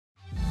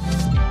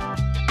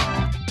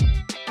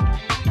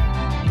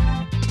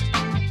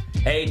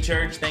Hey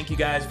church, thank you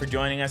guys for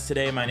joining us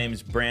today. My name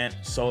is Brandt.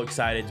 So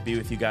excited to be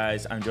with you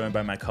guys. I'm joined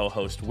by my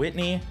co-host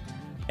Whitney,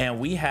 and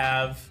we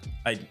have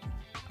I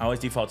always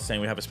default to saying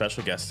we have a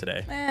special guest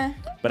today,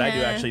 but I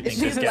do actually think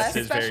this guest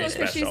is very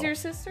special. If she's your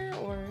sister,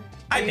 or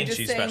I think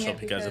she's special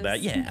because of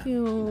that. Yeah, Thank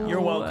you.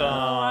 You're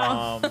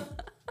welcome.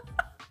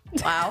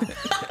 Wow,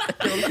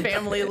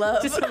 family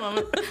love. Just a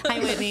moment. Hi,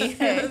 Whitney.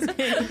 Hey.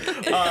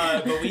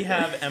 But we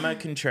have Emma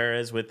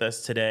Contreras with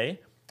us today.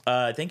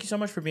 Thank you so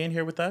much for being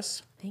here with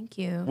us. Thank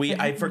you.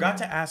 I forgot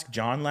to ask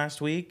John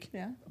last week,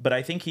 but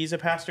I think he's a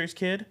pastor's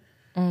kid.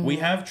 Mm-hmm. We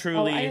have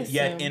truly,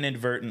 yet assume.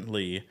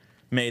 inadvertently,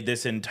 made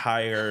this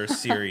entire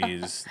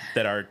series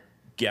that our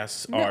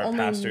guests are only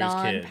pastor's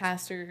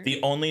non-pastor, kids.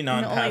 The only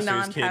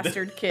non-pastor's kid.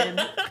 non-pastored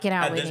kid. Get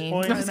out, At this Whitney.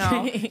 point, I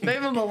know. They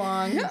even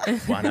belong.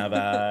 One of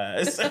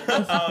us.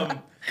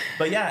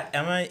 But yeah,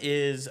 Emma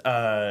is,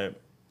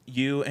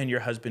 you and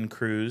your husband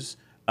Cruz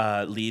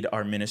lead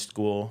our middle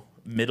school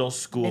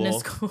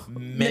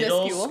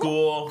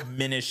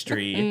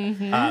ministry,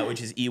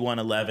 which is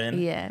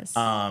E111. Yes.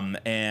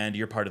 And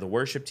you're part of the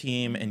worship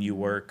team, and you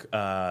work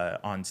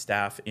on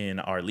staff in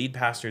our lead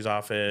pastor's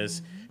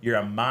office. You're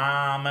a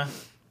mom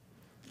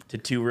to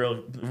two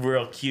real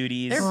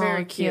cuties. They're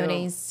very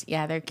cuties.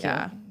 Yeah, they're cute.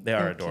 Yeah. They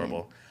are They're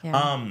adorable. cute.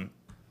 Yeah.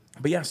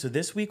 But yeah, so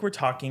this week we're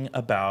talking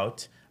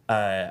about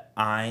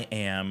I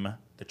Am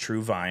the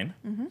True Vine.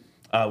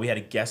 We had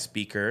a guest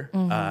speaker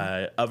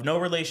of no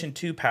relation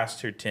to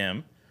Pastor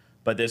Tim,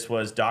 but this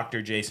was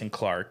Dr. Jason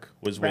Clark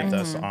was with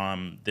us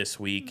this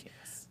week.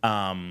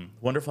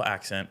 Wonderful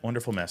accent,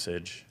 wonderful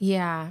message.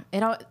 Yeah.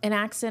 An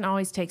accent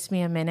always takes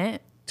me a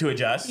minute. To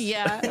adjust?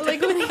 Yeah.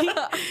 Like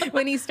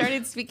when he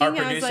started speaking, Our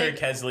I was producer, like,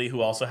 Kesley,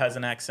 who also has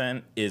an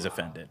accent, is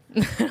offended.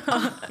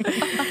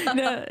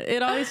 no,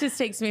 it always just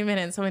takes me a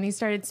minute. So when he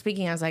started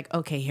speaking, I was like,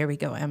 okay, here we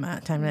go, Emma.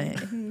 Time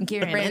to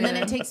gear in. And then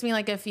it takes me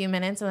like a few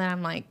minutes, and then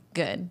I'm like,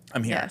 good.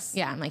 I'm here. Yes.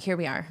 Yeah, I'm like, here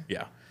we are.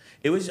 Yeah.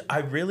 I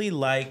really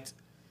liked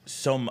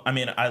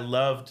I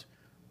loved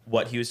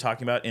what he was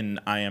talking about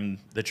in I Am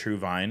the True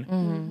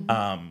Vine.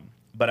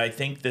 But I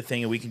think the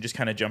thing, and we can just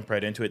kind of jump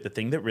right into it, the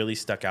thing that really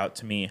stuck out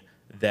to me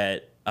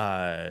that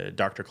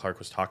Dr. Clark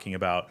was talking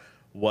about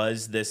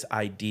was this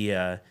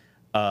idea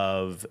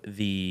of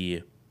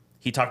he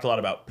talked a lot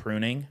about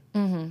pruning,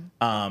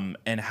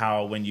 and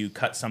how when you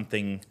cut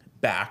something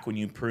back, when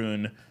you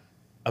prune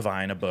a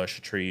vine, a bush,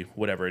 a tree,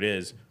 whatever it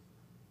is,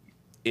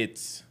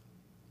 it's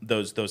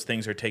those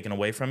things are taken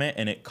away from it,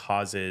 and it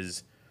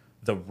causes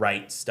the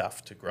right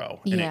stuff to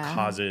grow, and it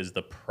causes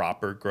the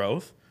proper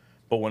growth.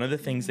 But one of the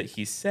things that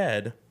he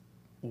said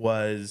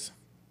was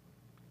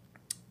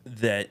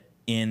that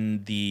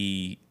in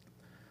the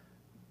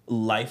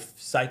life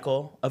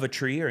cycle of a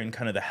tree, or in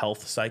kind of the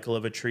health cycle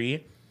of a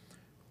tree,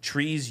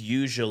 trees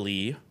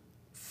usually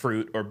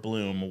fruit or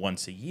bloom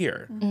once a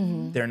year.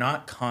 They're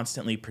not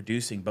constantly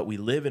producing, but we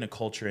live in a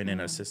culture and in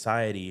a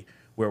society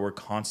where we're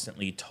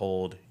constantly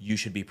told you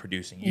should be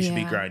producing, you should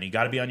be grinding, you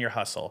got to be on your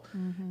hustle.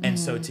 And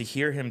so to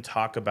hear him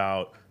talk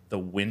about the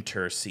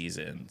winter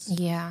seasons,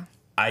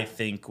 I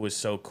think was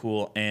so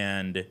cool.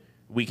 And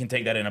we can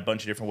take that in a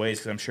bunch of different ways,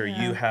 because I'm sure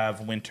you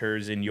have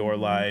winters in your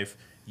life.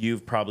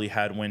 You've probably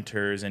had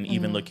winters, and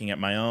even looking at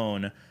my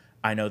own,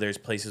 I know there's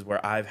places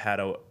where I've had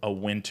a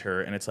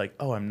winter, and it's like,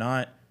 oh,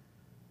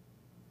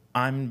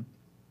 I'm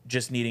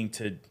just needing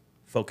to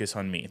focus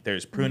on me.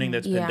 There's pruning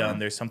that's been done.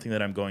 There's something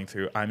that I'm going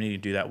through. I'm needing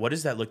to do that. What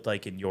does that look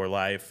like in your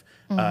life,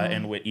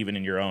 and even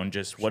in your own?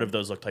 Just what have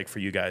those looked like for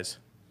you guys?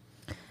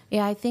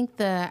 Yeah, I think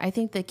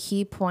the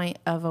key point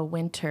of a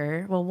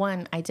winter, well,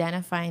 one,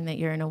 identifying that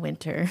you're in a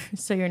winter,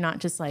 so you're not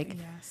just like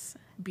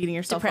Beating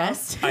yourself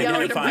depressed. up.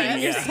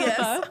 Identifying, Yes.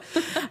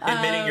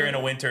 Admitting you're in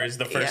a winter is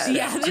the first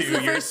step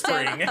to your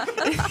spring.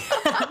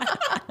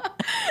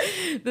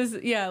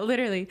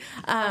 Literally.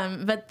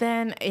 But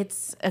then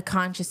it's a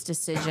conscious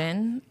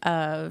decision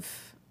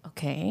of,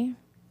 okay,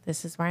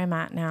 this is where I'm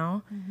at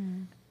now.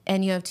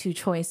 And you have two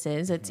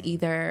choices. It's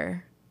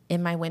either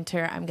in my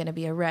winter, I'm going to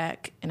be a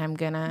wreck and I'm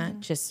going to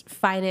just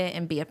fight it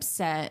and be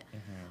upset,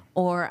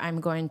 or I'm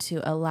going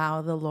to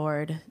allow the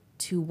Lord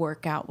to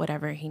work out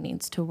whatever he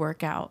needs to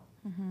work out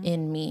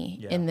in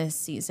me in this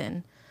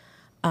season.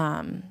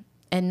 And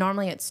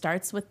normally it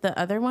starts with the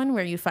other one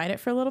where you fight it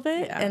for a little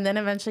bit. And then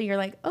eventually you're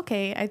like,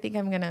 okay, I think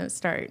I'm going to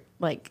start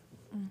like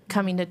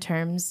coming to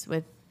terms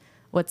with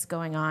what's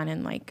going on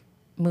and like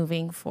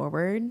moving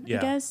forward, I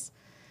guess.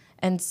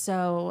 And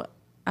so,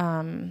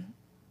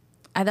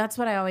 that's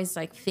what I always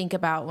like think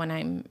about when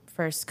I'm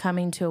first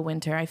coming to a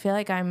winter. I feel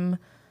like I'm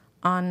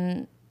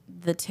on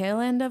the tail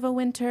end of a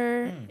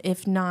winter,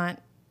 if not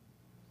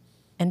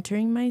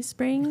entering my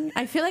spring.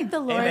 I feel like the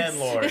Lord, Amen,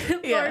 Lord.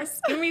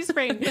 Give me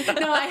spring.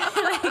 No,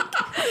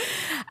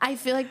 I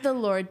feel like the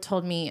Lord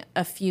told me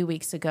a few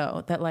weeks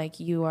ago that like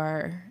you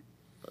are,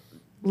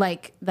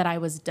 like that I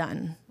was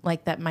done,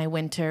 like that my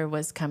winter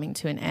was coming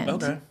to an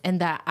end, and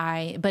that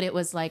but it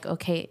was like,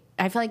 okay,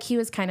 I feel like he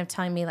was kind of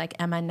telling me like,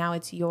 Emma, now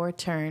it's your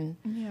turn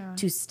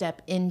to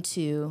step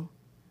into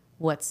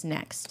what's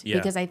next,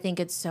 because I think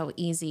it's so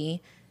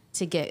easy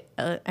to get,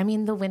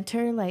 the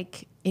winter,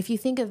 like if you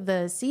think of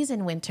the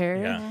season winter,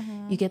 Yeah.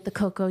 you get the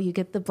cocoa, you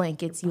get the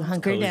blankets, you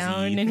hunker Cozy.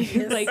 down, and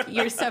you're like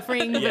you're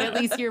suffering, but at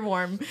least you're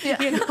warm.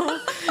 You know,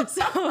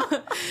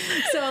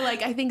 so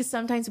like I think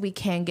sometimes we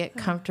can get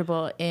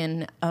comfortable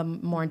in a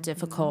more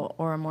difficult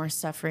or a more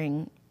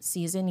suffering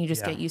season. You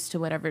just get used to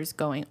whatever's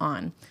going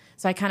on.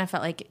 So I kind of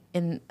felt like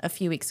in a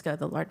few weeks ago,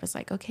 the Lord was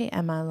like, okay,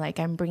 Emma, like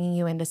I'm bringing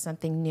you into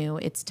something new.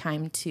 It's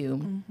time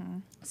to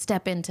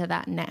step into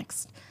that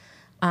next.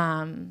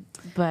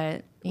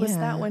 But Was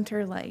that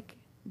winter like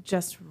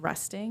just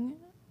resting,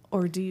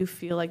 or do you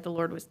feel like the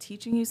Lord was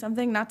teaching you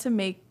something? Not to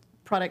make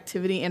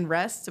productivity and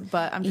rest,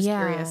 but I'm just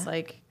curious,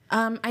 like.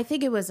 I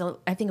think it was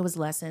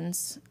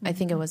lessons. I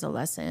think it was a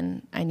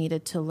lesson I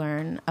needed to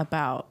learn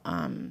about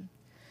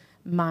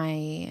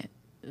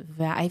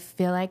I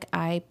feel like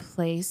I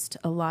placed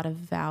a lot of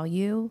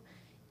value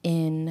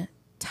in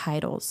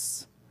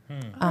titles.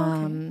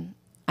 I'm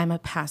a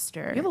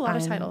pastor. You have a lot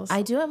of titles.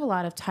 I do have a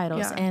lot of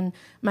titles. Yeah. And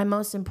my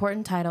most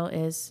important title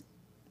is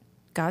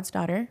God's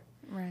daughter,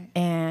 Right.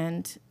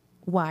 and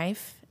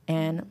wife,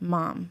 and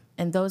mom.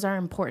 And those are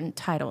important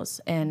titles.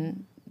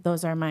 And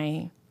those are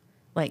my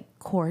like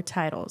core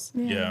titles.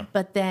 Yeah.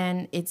 But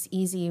then it's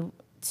easy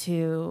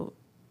to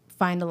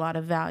find a lot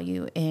of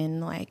value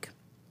in like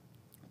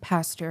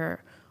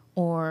pastor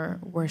or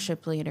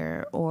worship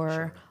leader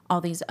or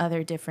all these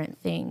other different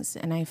things.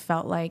 And I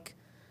felt like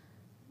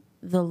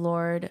the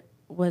Lord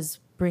was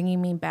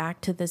bringing me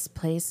back to this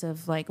place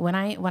of like when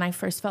I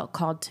first felt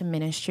called to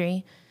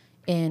ministry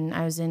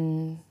I was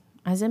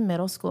in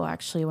middle school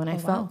actually when I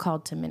felt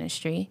called to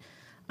ministry.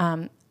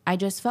 I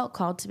just felt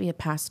called to be a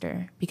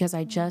pastor because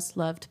I just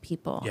loved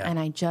people and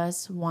I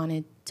just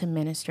wanted to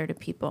minister to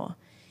people.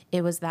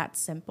 It was that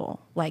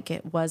simple. Like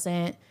it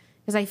wasn't,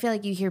 because I feel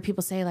like you hear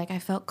people say like, I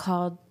felt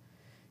called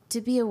to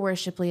be a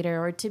worship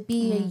leader or to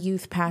be a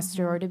youth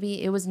pastor or to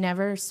be, it was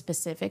never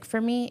specific for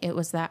me. It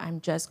was that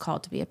I'm just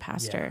called to be a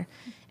pastor.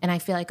 Yeah. And I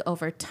feel like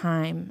over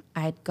time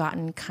I'd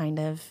gotten kind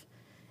of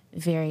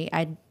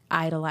I'd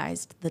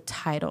idolized the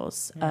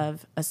titles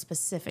of a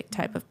specific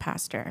type of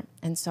pastor.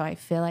 And so I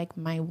feel like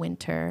my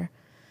winter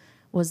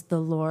was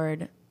the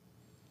Lord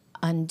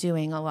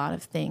undoing a lot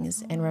of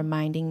things and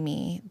reminding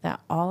me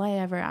that all I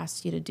ever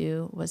asked you to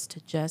do was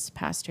to just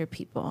pastor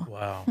people.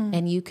 Wow.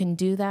 And you can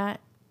do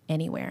that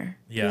anywhere.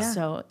 Yeah.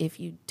 So if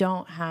you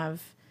don't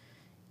have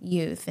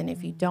youth and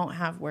if you don't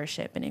have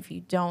worship and if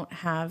you don't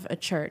have a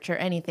church or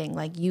anything,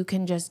 like you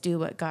can just do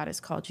what God has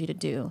called you to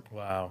do.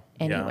 Wow.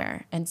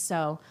 Anywhere. And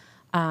so,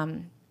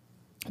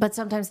 but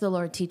sometimes the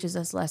Lord teaches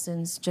us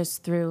lessons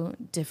just through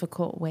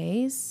difficult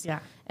ways. Yeah.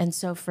 And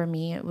so for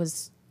me,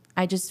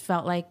 I just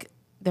felt like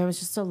there was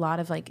just a lot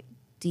of like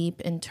deep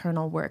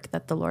internal work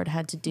that the Lord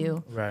had to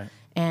do. Right.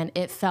 And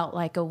it felt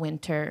like a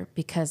winter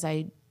because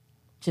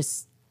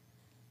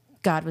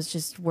God was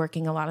just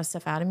working a lot of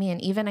stuff out of me.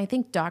 And even I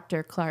think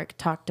Dr. Clark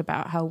talked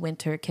about how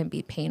winter can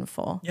be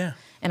painful. Yeah.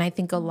 And I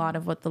think a lot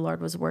of what the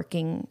Lord was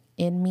working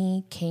in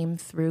me came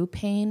through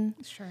pain.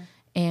 Sure.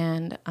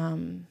 And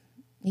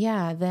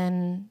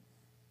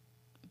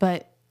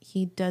but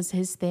he does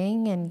his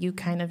thing and you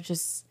kind of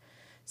just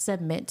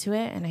submit to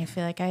it. And I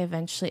feel like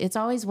it's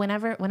always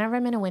whenever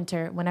I'm in a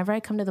winter, whenever I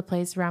come to the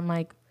place where I'm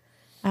like,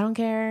 I don't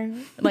care.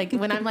 Like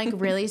when I'm like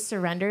really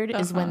surrendered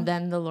is when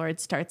then the Lord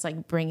starts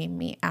like bringing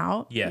me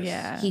out. Yes.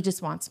 Yeah. He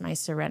just wants my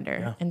surrender.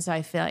 Yeah. And so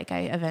I feel like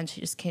I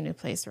eventually just came to a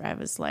place where I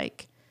was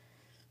like,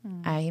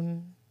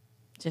 I'm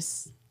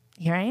just,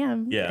 here I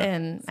am. Yeah.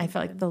 And I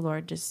felt like the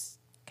Lord just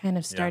kind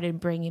of started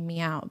bringing me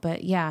out.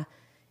 But yeah,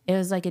 it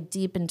was like a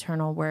deep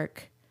internal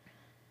work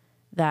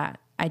that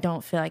I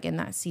don't feel like in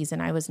that season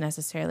I was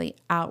necessarily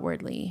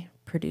outwardly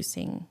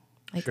producing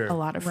like a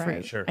lot of fruit,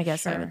 Right. Sure. I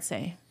guess I would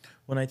say.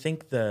 When I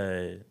think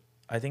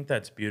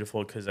that's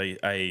beautiful because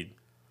and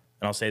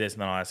I'll say this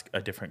and then I'll ask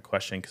a different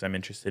question because I'm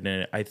interested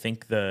in it. I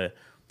think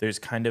there's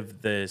kind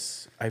of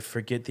this, I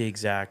forget the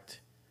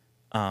exact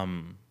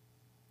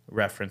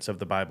reference of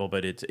the Bible,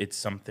 but it's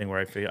something where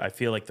I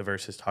feel like the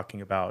verse is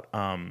talking about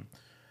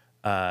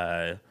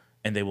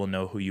and they will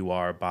know who you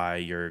are by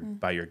your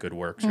good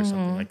works or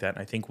something like that.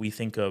 And I think we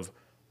think of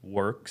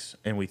works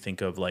and we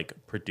think of like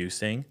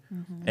producing.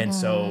 And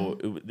so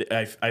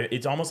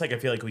it's almost like I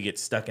feel like we get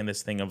stuck in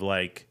this thing of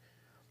like,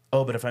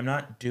 oh, but if I'm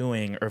not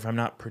doing or if I'm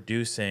not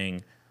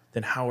producing,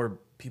 then how are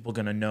people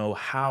going to know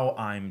how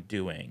I'm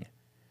doing?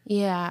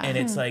 Yeah. And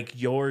it's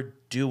like your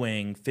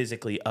doing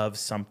physically of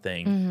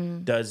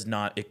something does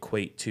not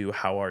equate to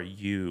how are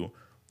you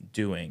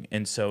doing.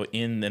 And so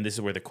and this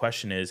is where the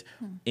question is,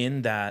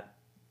 in that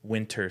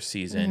winter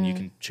season, you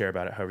can share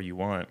about it however you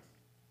want.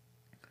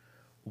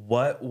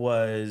 What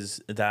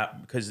was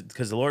that? Because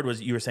the Lord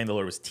you were saying the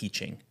Lord was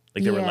teaching,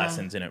 like there were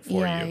lessons in it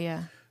for you.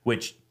 Yeah.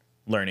 Which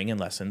learning and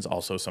lessons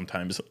also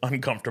sometimes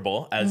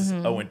uncomfortable as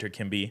a winter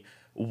can be.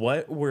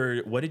 What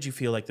did you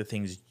feel like the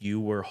things you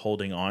were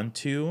holding on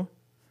to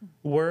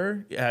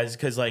were?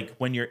 Because like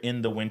when you're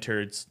in the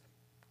winter, it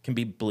can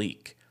be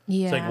bleak.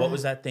 Yeah. So like what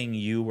was that thing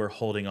you were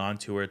holding on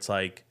to where it's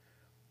like,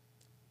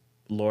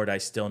 Lord, I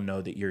still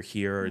know that you're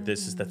here, or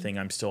this is the thing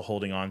I'm still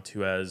holding on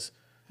to as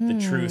the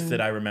truth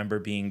that I remember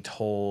being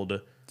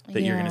told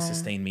that you're going to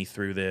sustain me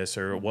through this,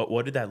 or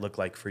what did that look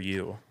like for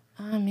you?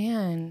 Oh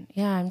man.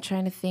 Yeah. I'm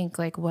trying to think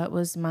like, what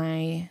was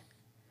my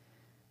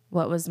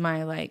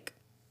like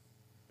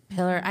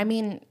pillar? I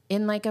mean,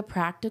 in like a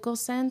practical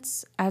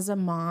sense, as a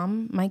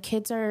mom, my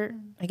kids are,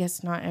 I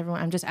guess not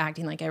everyone, I'm just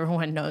acting like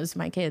everyone knows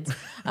my kids,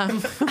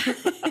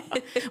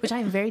 which I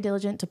am very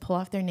diligent to pull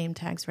off their name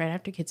tags right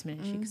after kids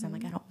ministry, because I'm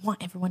like, I don't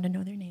want everyone to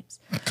know their names.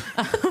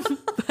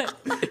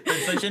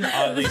 It's such an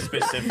oddly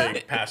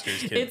specific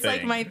pastor's kid It's thing.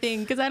 like my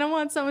thing, because I don't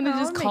want someone to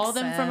just call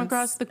them from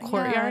across the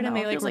courtyard and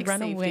they like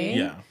run away.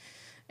 Yeah.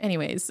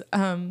 Anyways,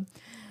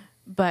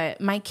 but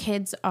my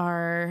kids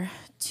are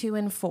 2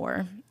 and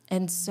 4.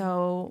 And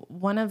so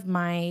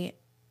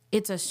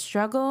it's a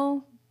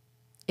struggle.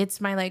 It's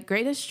my like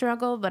greatest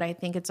struggle, but I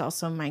think it's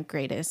also my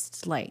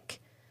greatest, like,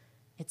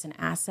 it's an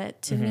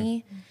asset to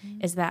me,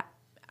 is that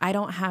I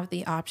don't have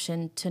the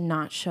option to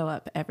not show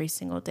up every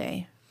single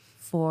day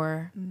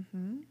for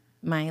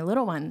my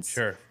little ones.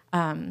 Sure.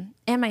 And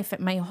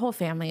my whole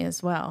family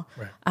as well.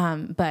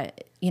 Right.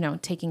 But,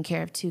 taking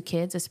care of 2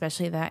 kids,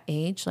 especially that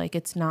age, like,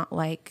 it's not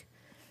like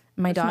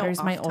my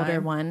daughter's my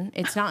older one.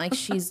 It's not like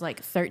she's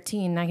like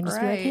 13 and I can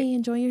just be like, hey,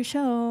 enjoy your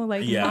show.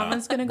 Like,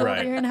 mama's going to go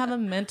over here and have a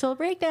mental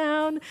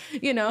breakdown.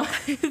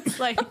 It's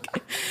like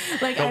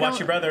go watch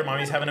your brother.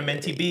 Mommy's having a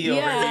mentee bee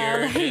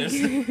over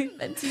here.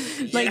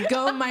 Like,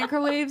 go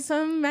microwave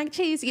some mac and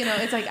cheese.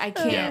 It's like, I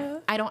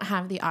can't, I don't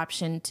have the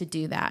option to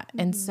do that.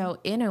 And so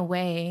in a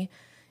way,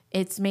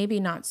 it's maybe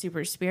not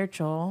super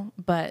spiritual,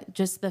 but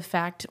just the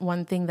fact,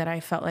 one thing that I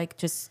felt like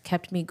just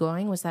kept me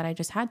going was that I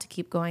just had to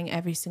keep going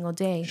every single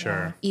day.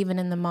 Sure. Even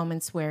in the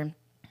moments where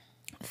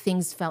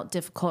things felt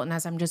difficult and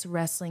as I'm just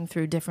wrestling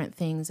through different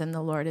things and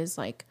the Lord is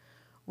like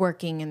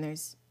working and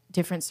there's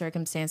different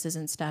circumstances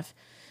and stuff.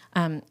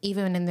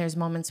 Even in there's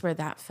moments where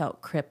that felt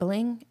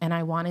crippling and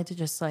I wanted to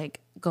just like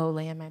go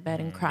lay in my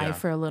bed and cry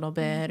for a little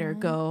bit or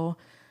go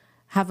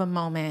have a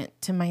moment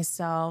to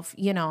myself,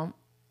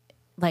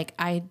 like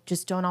I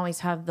just don't always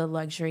have the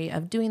luxury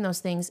of doing those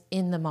things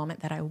in the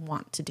moment that I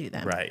want to do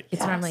them. Right.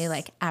 It's normally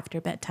like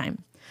after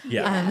bedtime.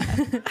 Yeah.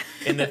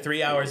 In the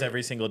 3 hours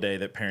every single day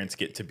that parents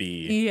get to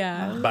be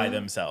by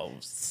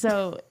themselves.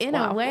 So in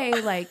a way,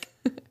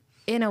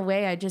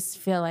 I just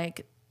feel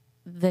like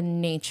the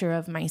nature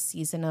of my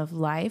season of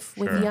life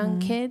with young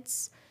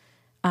kids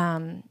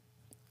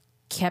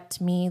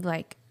kept me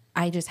like,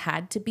 I just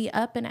had to be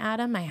up and at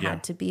 'em. I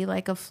had to be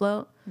like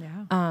afloat.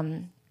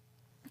 Yeah.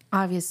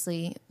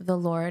 Obviously the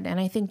Lord. And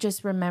I think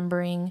just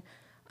remembering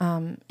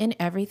in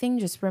everything,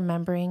 just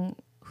remembering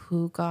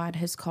who God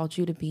has called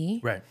you to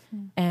be. Right.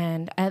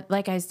 And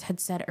like I had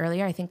said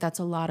earlier, I think that's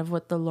a lot of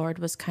what the Lord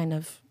was kind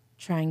of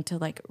trying to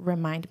like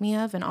remind me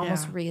of and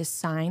almost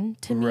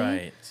reassign to me.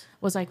 Right.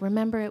 Was like,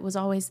 remember, it was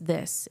always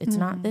this. It's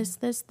not this.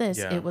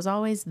 Yeah. It was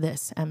always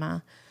this,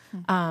 Emma.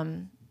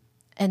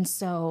 And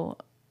so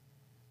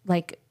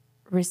like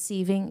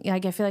receiving,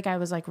 like, I feel like I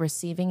was like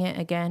receiving it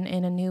again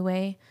in a new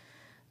way.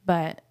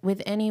 But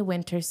with any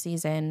winter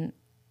season,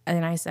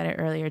 and I said it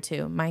earlier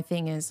too, my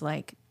thing is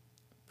like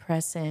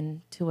press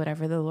in to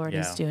whatever the Lord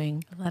is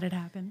doing. Let it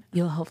happen.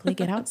 You'll hopefully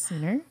get out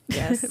sooner.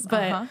 Yes.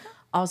 But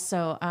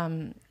also,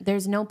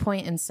 there's no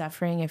point in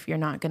suffering if you're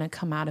not going to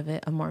come out of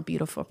it a more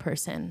beautiful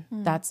person.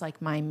 That's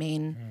like my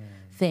main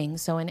thing.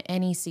 So in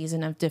any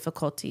season of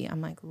difficulty,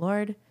 I'm like,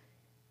 Lord,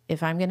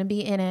 if I'm going to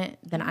be in it,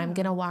 then I'm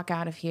going to walk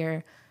out of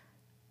here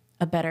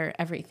a better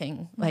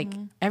everything. Like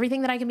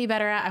everything that I can be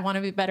better at, I want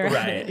to be better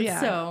at it.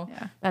 Yeah. So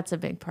that's a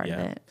big part of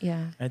it.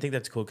 Yeah. I think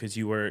that's cool because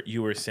you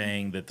were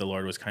saying that the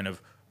Lord was kind of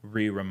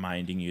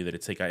reminding you that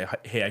it's like,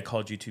 hey, I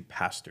called you to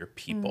pastor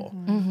people.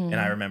 And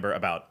I remember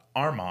about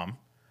our mom,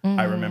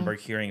 I remember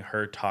hearing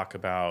her talk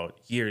about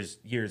years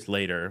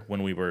later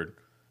when we were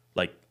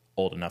like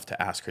old enough to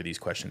ask her these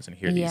questions and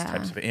hear these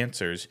types of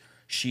answers.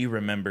 She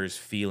remembers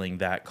feeling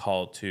that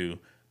call to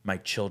my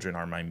children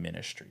are my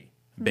ministry.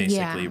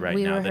 Basically, right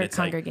we now were that her it's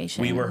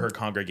congregation. like we were her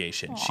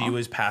congregation. Aww. She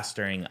was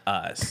pastoring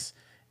us,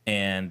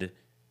 and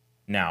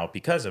now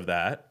because of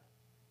that,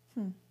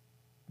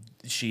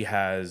 she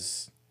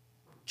has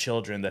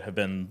children that have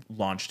been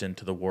launched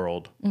into the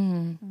world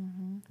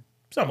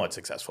somewhat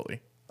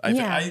successfully.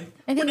 I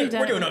think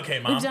we're doing okay,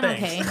 Mom. We've done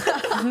okay.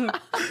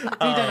 We've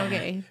done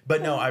okay.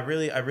 But no, I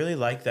really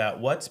like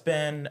that. What's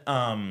been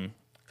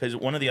because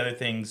one of the other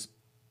things,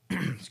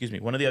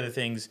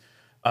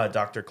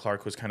 Dr.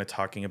 Clark was kind of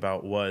talking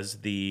about was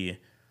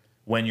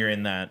when you're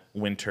in that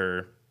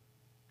winter,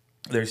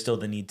 there's still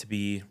the need to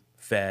be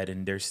fed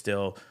and there's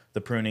still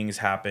the pruning has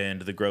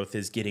happened, the growth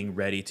is getting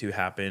ready to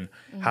happen.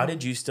 How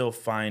did you still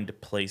find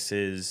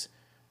places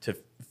to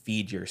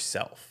feed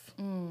yourself?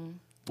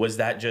 Was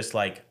that just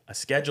like a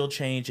schedule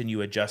change and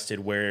you adjusted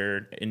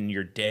where in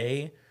your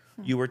day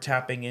you were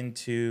tapping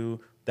into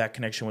that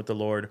connection with the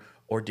Lord,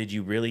 or did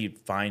you really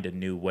find a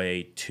new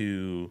way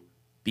to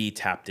be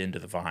tapped into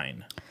the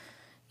vine?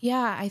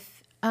 Yeah,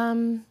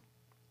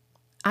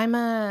 I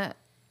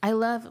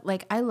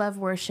love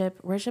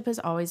worship. Worship has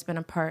always been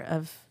a part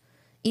of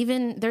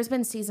even there's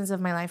been seasons of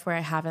my life where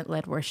I haven't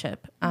led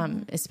worship,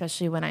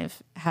 especially when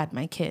I've had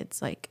my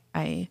kids. Like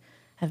I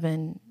have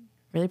been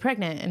really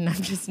pregnant and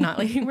I'm just not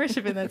leading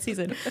worship in that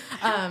season.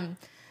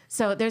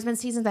 So there's been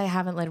seasons I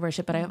haven't led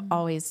worship, but I'm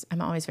always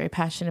very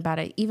passionate about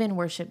it. Even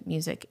worship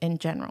music in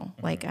general.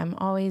 Like I'm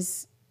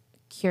always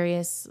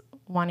curious,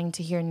 wanting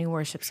to hear new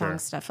worship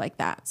songs, stuff like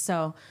that.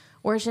 So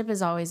worship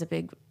is always a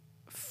big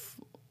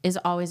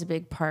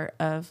part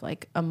of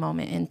like a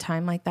moment in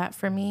time like that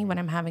for me when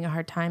I'm having a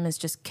hard time, is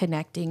just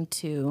connecting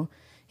to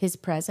his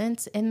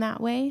presence in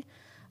that way.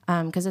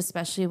 Because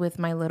especially with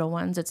my little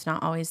ones, it's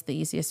not always the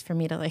easiest for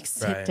me to like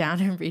sit down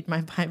and read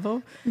my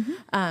Bible.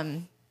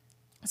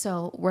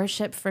 So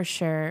worship for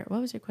sure. What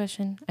was your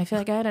question? I feel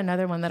like I had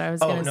another one that I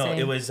was going to say. Oh, no,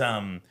 it was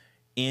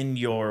in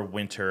your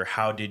winter,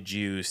 how did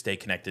you stay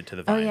connected to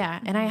the vine? Oh, yeah.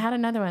 And I had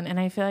another one, and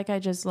I feel like I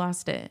just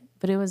lost it.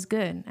 But it was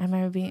good. I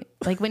remember being,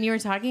 like, when you were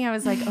talking, I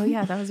was like, oh,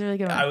 yeah, that was a really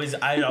good one.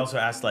 I also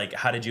asked, like,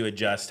 how did you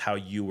adjust how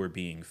you were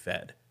being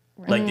fed?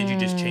 Like, did you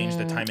just change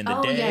the time in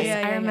the day?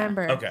 Yes, I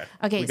remember. Okay.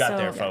 We got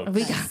there, folks.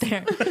 We got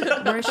there.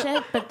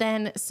 Worship. But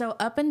then, so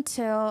up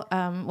until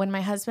when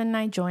my husband and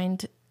I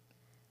joined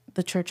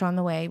the Church on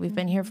the Way, we've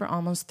been here for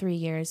almost 3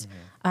 years.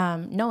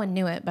 No one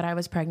knew it, but I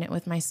was pregnant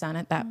with my son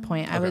at that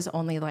point. I was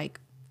only like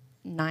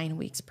 9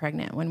 weeks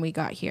pregnant when we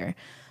got here.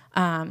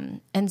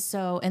 And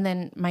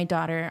then my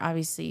daughter,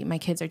 obviously my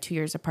kids are 2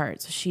 years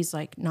apart. So she's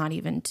like not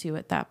even 2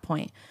 at that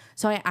point.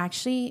 So I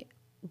actually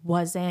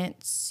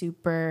wasn't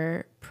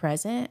super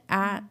present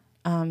at,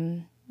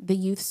 the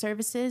youth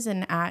services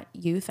and at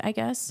youth, I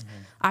guess.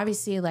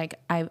 Obviously,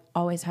 like I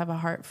always have a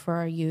heart for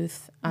our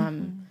youth.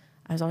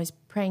 I was always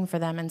praying for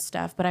them and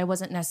stuff, but I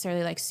wasn't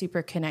necessarily like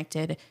super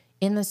connected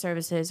in the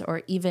services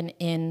or even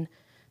in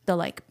the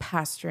like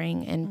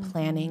pastoring and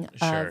planning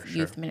of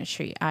youth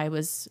ministry. I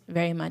was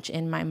very much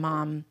in my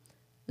mom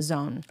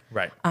zone,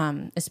 right?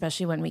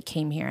 Especially when we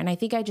came here. And I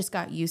think I just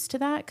got used to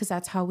that because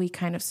that's how we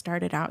kind of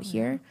started out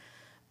here.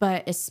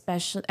 But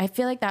especially, I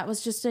feel like that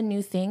was just a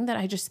new thing that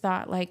I just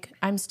thought, like,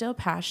 I'm still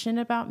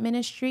passionate about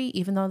ministry,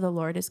 even though the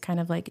Lord is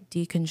kind of like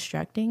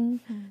deconstructing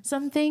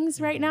some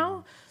things right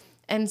now.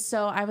 And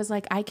so I was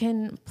like, I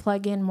can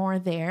plug in more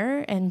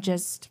there and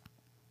just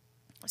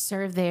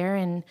serve there.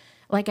 And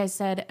like I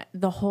said,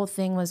 the whole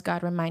thing was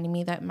God reminding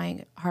me that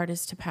my heart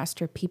is to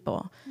pastor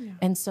people.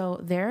 And so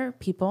they're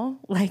people,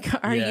 like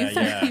our youth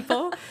are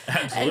people.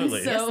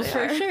 Absolutely. And so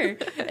for sure.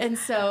 And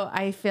so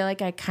I feel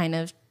like I kind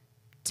of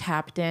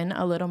tapped in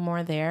a little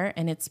more there,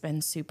 and it's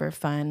been super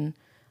fun.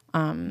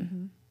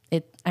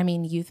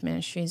 Youth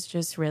ministry is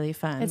just really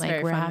fun. It's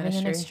like we're having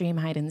ministry. an extreme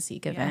hide and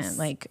seek event.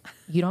 Like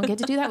you don't get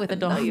to do that with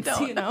adults,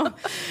 you know?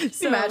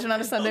 So, imagine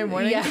on a Sunday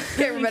morning,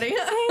 everybody.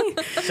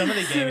 Some of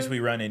the games we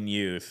run in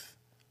youth,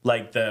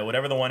 like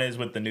whatever the one is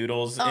with the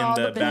noodles in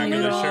the back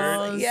of the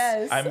shirt.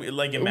 Yes. I'm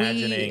like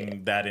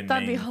imagining that in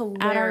That'd be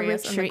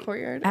hilarious in the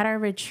courtyard. At our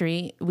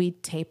retreat, we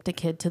taped a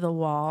kid to the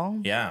wall.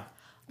 Yeah.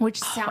 Which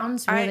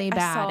sounds really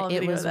bad.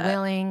 It was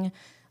willing.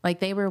 Like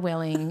they were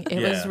willing. It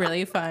was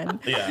really fun.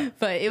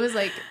 But it was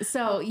like,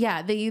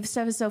 the youth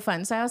stuff is so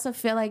fun. So I also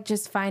feel like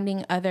just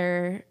finding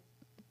other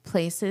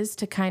places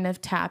to kind of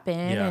tap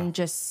in and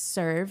just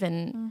serve.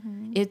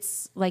 And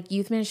it's like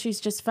youth ministry is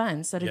just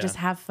fun. So to just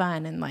have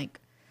fun and like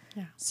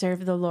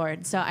serve the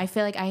Lord. So I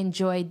feel like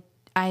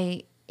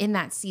in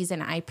that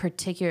season, I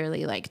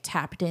particularly like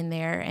tapped in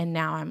there. And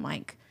now I'm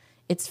like,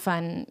 it's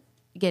fun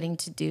getting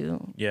to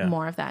do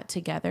more of that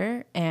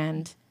together.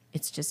 And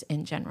it's just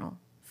in general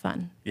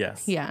fun.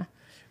 Yes. Yeah.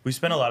 We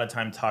spent a lot of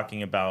time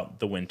talking about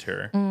the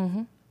winter,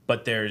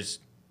 but there's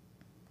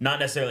not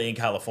necessarily in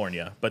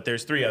California, but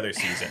there's 3 other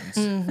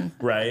seasons,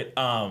 right?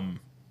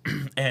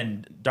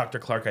 And Dr.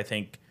 Clark, I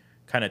think,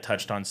 kind of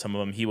touched on some of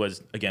them. He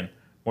was, again,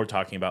 more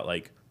talking about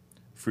like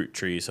fruit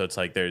trees. So it's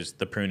like there's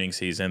the pruning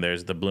season,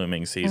 there's the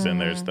blooming season,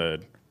 there's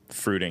the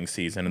fruiting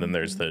season, and then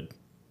there's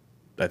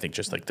I think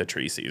just like the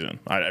tree season.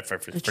 I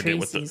forget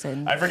what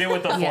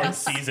the 4th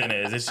season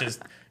is.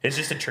 It's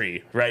just a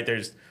tree, right?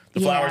 There's the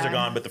flowers are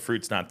gone, but the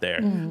fruit's not there.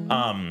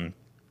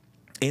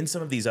 In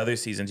some of these other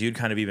seasons, you'd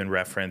kind of even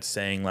reference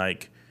saying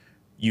like,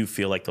 you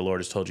feel like the Lord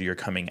has told you you're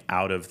coming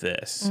out of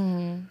this.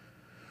 And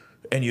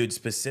you'd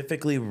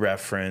specifically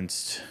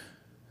referenced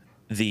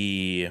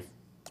the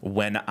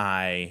when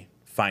I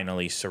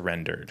finally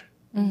surrendered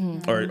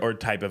or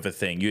type of a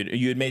thing.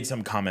 You had made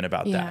some comment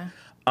about that.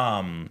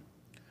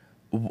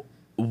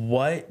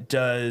 What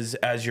does,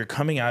 as you're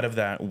coming out of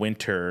that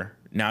winter,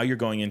 now you're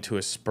going into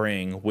a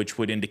spring, which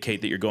would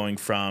indicate that you're going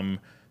from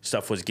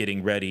stuff was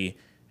getting ready,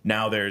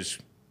 now there's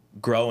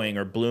growing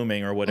or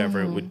blooming or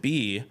whatever it would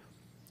be.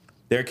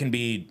 There can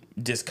be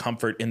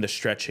discomfort in the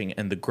stretching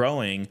and the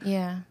growing.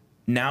 Yeah.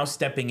 Now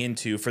stepping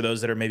into, for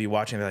those that are maybe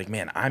watching, they're like,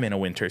 man, I'm in a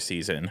winter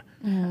season.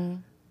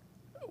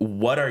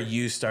 What are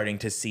you starting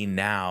to see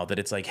now that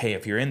it's like, hey,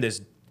 if you're in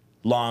this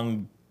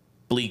long,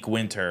 bleak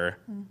winter,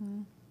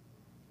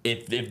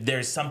 if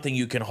there's something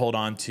you can hold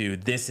on to,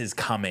 this is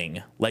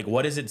coming. Like,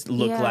 what does it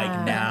look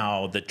like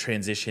now, the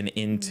transition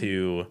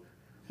into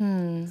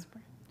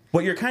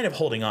what you're kind of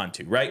holding on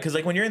to, right? Because,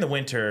 like, when you're in the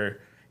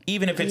winter,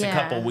 even if it's a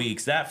couple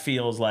weeks, that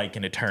feels like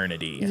an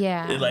eternity.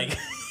 Yeah. Like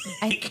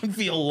it can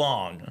feel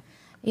long.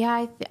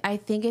 Yeah, I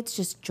think it's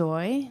just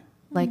joy.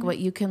 Like what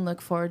you can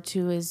look forward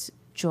to is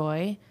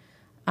joy.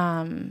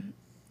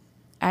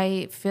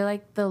 I feel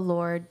like the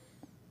Lord,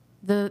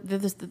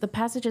 the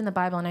passage in the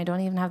Bible, and I don't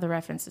even have the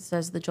reference, it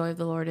says, the joy of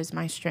the Lord is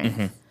my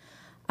strength.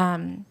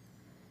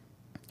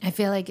 I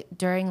feel like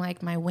during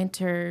like my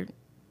winter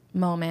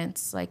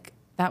moments, like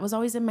that was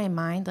always in my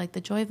mind, like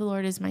the joy of the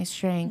Lord is my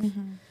strength.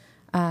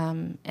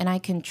 And I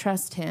can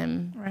trust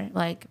him. Right.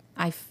 Like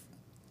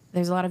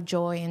there's a lot of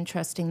joy in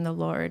trusting the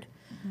Lord.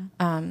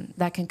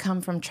 That can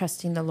come from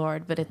trusting the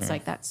Lord, but it's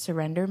like that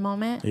surrender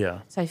moment. Yeah.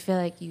 So I feel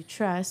like you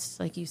trust,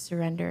 like you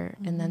surrender,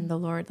 and then the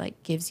Lord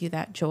like gives you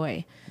that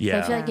joy. Yeah. So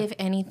I feel like if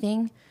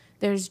anything,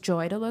 there's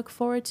joy to look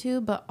forward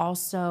to, but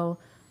also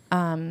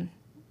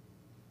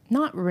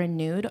not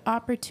renewed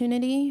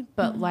opportunity,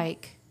 but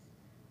like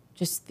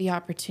just the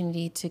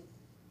opportunity to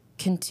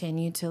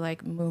continue to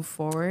like move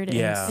forward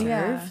and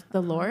serve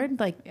the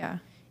Lord, like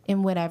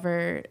in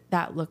whatever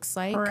that looks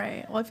like.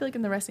 Right. Well, I feel like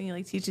in the resting, he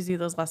like teaches you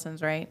those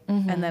lessons, right?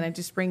 And then I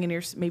just bring in,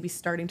 you're maybe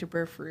starting to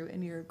bear fruit,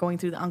 and you're going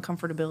through the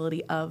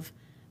uncomfortability of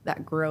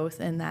that growth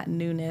and that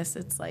newness.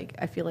 It's like,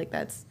 I feel like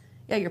that's,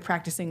 you're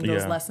practicing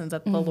those lessons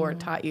that the Lord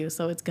taught you.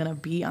 So it's going to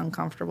be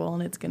uncomfortable,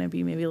 and it's going to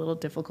be maybe a little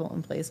difficult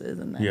in places.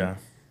 And then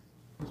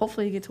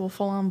hopefully you get to a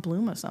full-on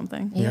bloom of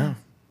something. Yeah.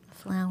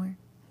 Flower.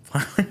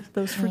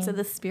 Those fruits of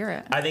the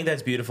Spirit. I think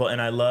that's beautiful. And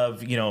I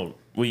love,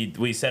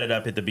 we set it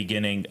up at the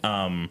beginning,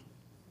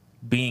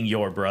 being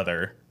your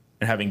brother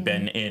and having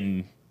been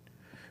in,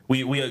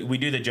 we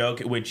do the joke,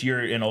 which you're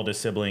an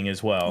oldest sibling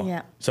as well.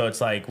 Yeah. So it's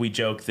like, we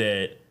joke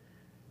that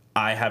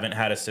I haven't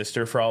had a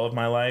sister for all of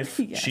my life.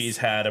 She's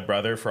had a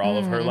brother for all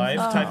of her life,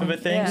 type of a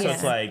thing. So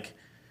it's like,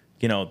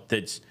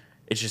 it's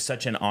just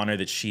such an honor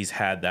that she's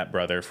had that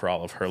brother for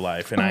all of her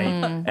life. And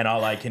and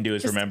all I can do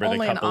is just remember the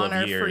couple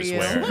of years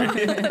where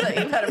that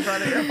you've had a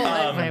brother your whole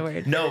life. My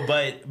word. No,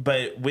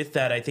 but with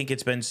that, I think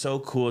it's been so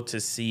cool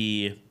to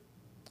see,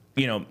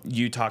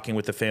 you talking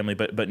with the family,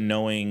 but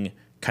knowing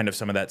kind of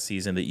some of that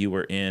season that you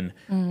were in,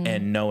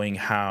 and knowing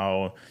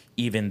how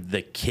even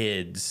the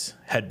kids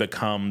had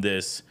become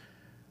this,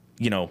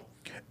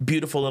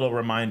 beautiful little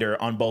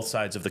reminder on both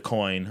sides of the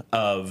coin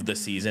of the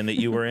season that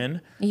you were in.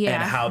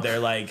 And how they're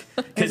like,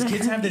 because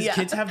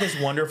kids have this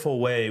wonderful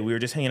way. We were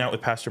just hanging out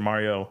with Pastor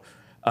Mario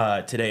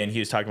today, and he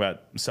was talking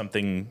about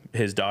something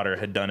his daughter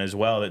had done as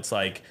well. It's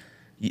like,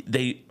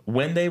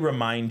 when they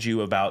remind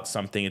you about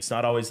something, it's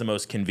not always the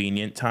most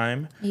convenient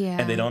time,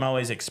 and they don't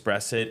always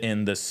express it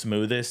in the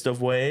smoothest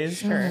of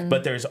ways.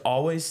 But there's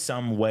always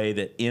some way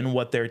that in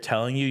what they're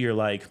telling you, you're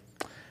like,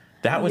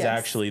 that was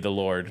actually the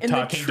Lord and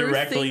talking the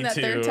directly thing that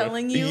to. They're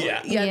telling you, you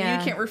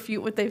can't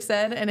refute what they've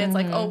said, and it's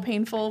like,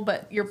 painful,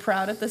 but you're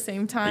proud at the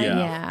same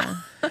time.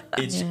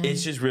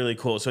 It's just really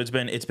cool. So it's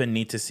been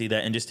neat to see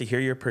that, and just to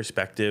hear your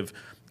perspective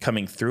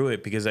coming through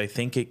it, because I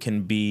think it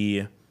can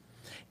be.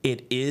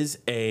 It is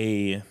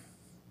the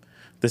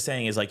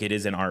saying is like, it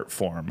is an art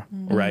form,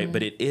 right?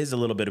 But it is a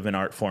little bit of an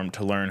art form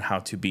to learn how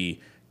to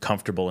be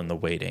comfortable in the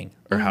waiting,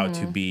 or how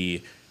to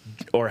be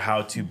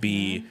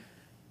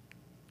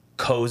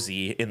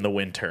cozy in the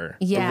winter,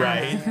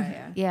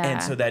 right?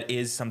 And so that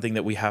is something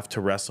that we have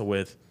to wrestle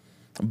with.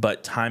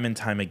 But time and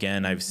time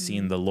again, I've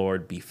seen the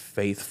Lord be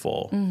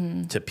faithful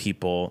to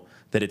people,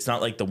 that it's not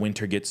like the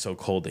winter gets so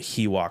cold that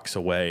he walks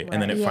away, and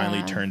then it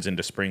finally turns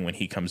into spring when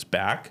he comes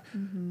back.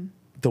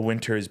 The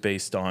winter is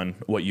based on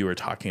what you were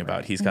talking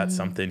about. He's got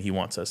something he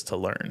wants us to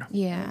learn.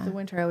 The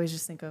winter, I always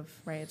just think of,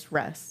 it's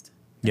rest.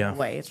 In a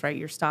way, it's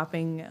you're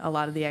stopping a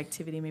lot of the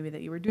activity maybe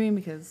that you were doing,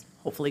 because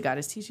hopefully God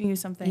is teaching you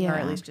something, or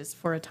at least just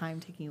for a time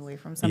taking away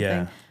from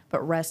something.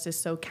 But rest is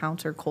so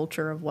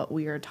counterculture of what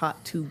we are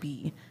taught to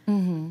be.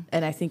 And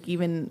I think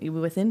even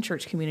within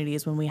church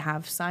communities, when we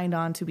have signed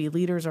on to be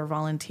leaders or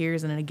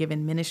volunteers in a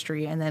given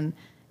ministry, and then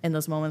in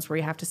those moments where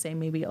you have to say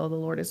maybe, the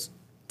Lord is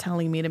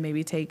telling me to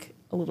maybe take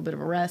a little bit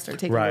of a rest or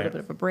take a little bit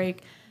of a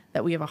break,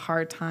 that we have a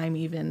hard time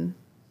even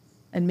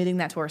admitting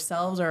that to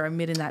ourselves, or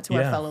admitting that to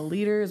our fellow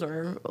leaders,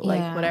 or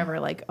whatever,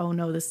 oh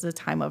no, this is a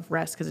time of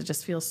rest, because it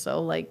just feels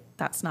so like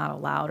that's not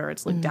allowed, or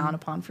it's looked down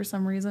upon for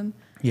some reason.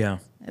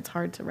 It's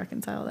hard to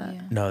reconcile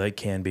that. No, that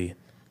can be.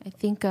 I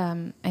think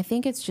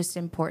it's just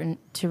important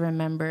to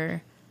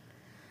remember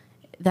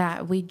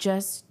that we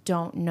just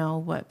don't know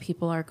what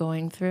people are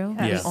going through.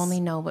 We only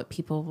know what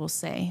people will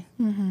say.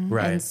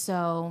 Right. And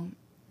so,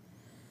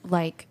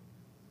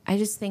 I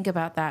just think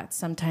about that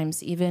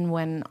sometimes, even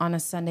when on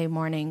a Sunday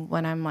morning,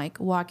 when I'm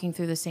walking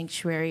through the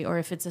sanctuary, or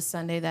if it's a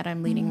Sunday that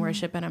I'm leading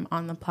worship and I'm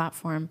on the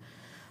platform,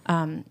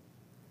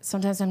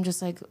 sometimes I'm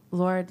just like,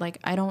 Lord,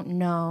 I don't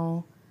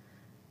know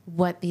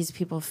what these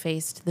people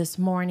faced this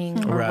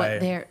morning, or what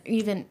they're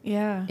even,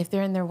 if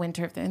they're in their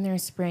winter, if they're in their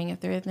spring, if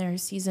they're in their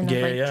season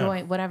of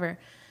joy, whatever,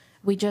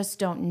 we just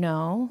don't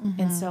know.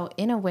 And so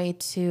in a way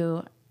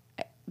too,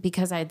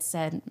 because I'd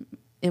said,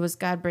 it was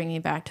God bringing me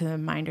back to the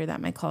reminder that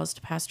my call is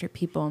to pastor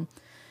people.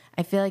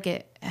 I feel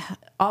like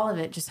all of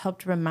it just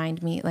helped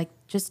remind me,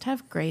 just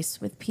have grace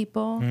with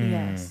people.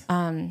 Yes.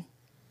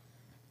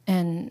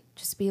 and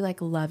just be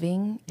like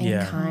loving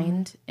and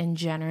kind and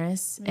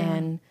generous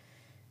and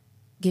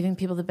giving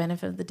people the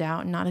benefit of the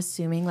doubt and not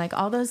assuming, like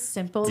all those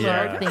simple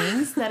little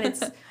things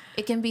that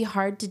it can be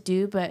hard to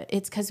do, but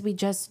it's because we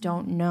just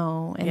don't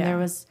know. And there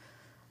was,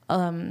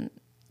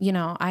 you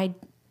know, I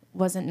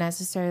wasn't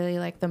necessarily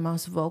like the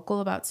most vocal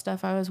about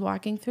stuff I was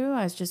walking through.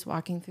 I was just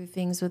walking through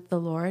things with the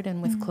Lord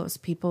and with close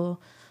people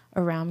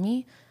around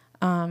me,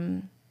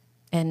 and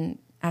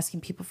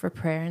asking people for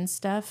prayer and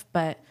stuff.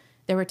 But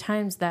there were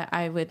times that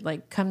I would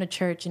like come to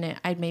church and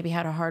I'd maybe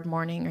had a hard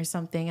morning or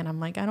something, and I'm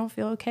like, I don't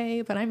feel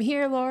okay, but I'm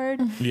here,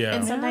 Lord. Yeah.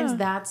 And sometimes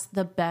that's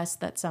the best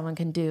that someone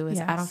can do is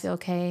I don't feel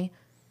okay,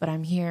 but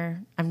I'm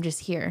here. I'm just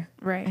here.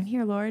 Right. I'm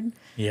here, Lord.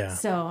 Yeah.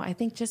 So I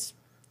think just,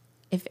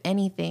 if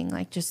anything,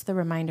 like just the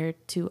reminder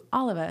to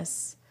all of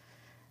us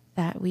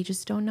that we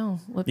just don't know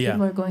what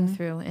people are going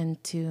through,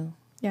 and to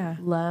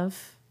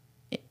love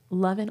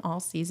in all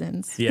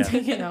seasons. Yeah.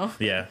 You know?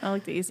 Yeah. I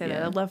like that you say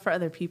that. A love for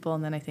other people.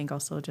 And then I think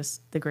also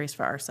just the grace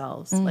for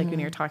ourselves. Like when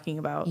you're talking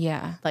about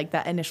like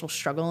that initial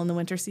struggle in the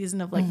winter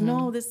season of like,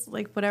 no, this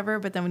like whatever.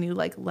 But then when you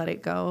like let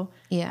it go,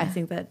 I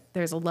think that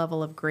there's a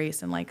level of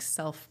grace and like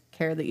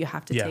self-care that you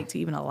have to take to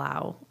even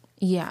allow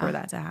for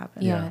that to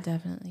happen. Yeah,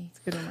 definitely. It's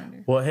a good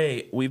reminder. Well,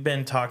 hey, we've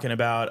been talking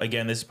about,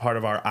 again, this is part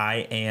of our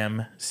I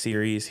Am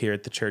series here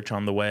at the Church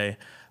on the Way.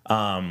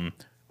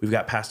 We've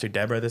got Pastor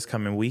Deborah this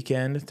coming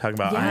weekend talking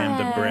about I Am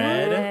the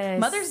Bread.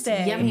 Mother's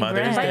Day. Yummy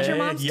bread. Invite your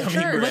moms to church.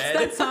 Bread. What's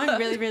that song?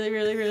 Really, really,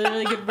 really, really,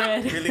 really good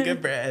bread. Really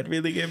good bread.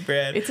 Really good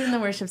bread. It's in the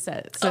worship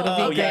set, so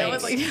it'll be great. I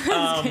was like,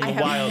 I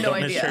have wild. no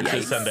Don't miss idea. church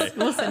this Sunday.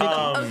 We'll send it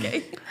to you.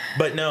 Okay.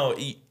 But no,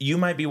 you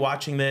might be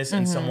watching this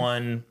and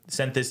someone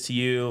sent this to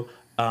you.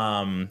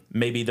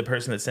 Maybe the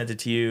person that sent it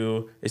to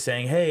you is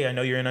saying, hey, I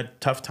know you're in a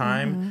tough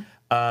time.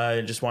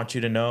 I just want you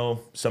to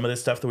know some of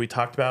this stuff that we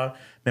talked about.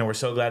 Man, we're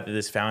so glad that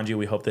this found you.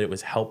 We hope that it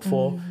was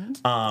helpful.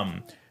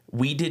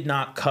 We did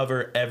not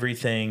cover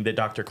everything that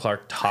Dr.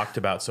 Clark talked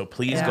about. So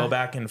please go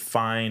back and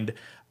find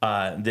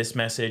this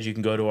message. You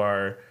can go to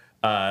our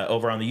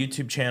over on the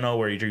YouTube channel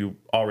where you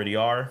already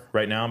are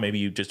right now. Maybe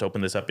you just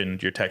open this up in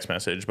your text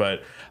message.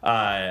 But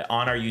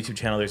on our YouTube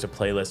channel, there's a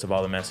playlist of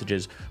all the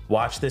messages.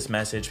 Watch this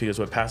message, because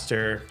what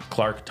Pastor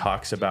Clark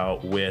talks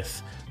about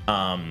with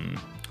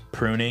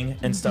pruning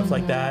and stuff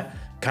like that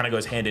kind of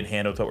goes hand in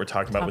hand with what we're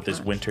talking about with this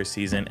winter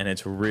season, and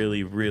it's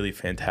really, really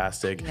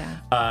fantastic.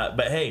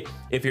 But hey,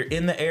 if you're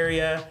in the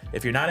area,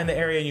 if you're not in the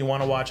area and you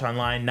want to watch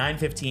online,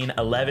 9:15,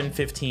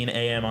 11:15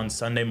 a.m. on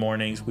Sunday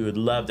mornings, we would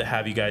love to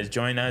have you guys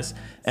join us.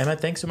 Emma,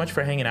 thanks so much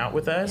for hanging out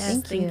with us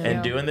Thank you.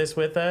 and doing this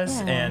with us.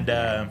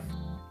 And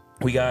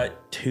we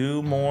got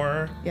 2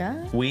 more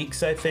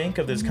weeks, I think,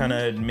 of this kind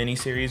of mini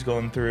series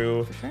going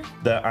through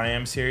the I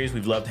Am series.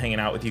 We've loved hanging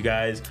out with you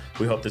guys.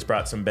 We hope this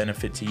brought some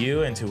benefit to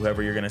you and to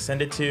whoever you're going to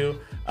send it to.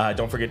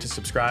 Don't forget to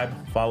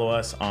subscribe. Follow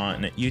us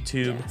on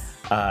YouTube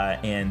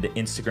and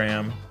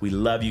Instagram. We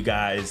love you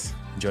guys.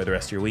 Enjoy the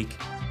rest of your week.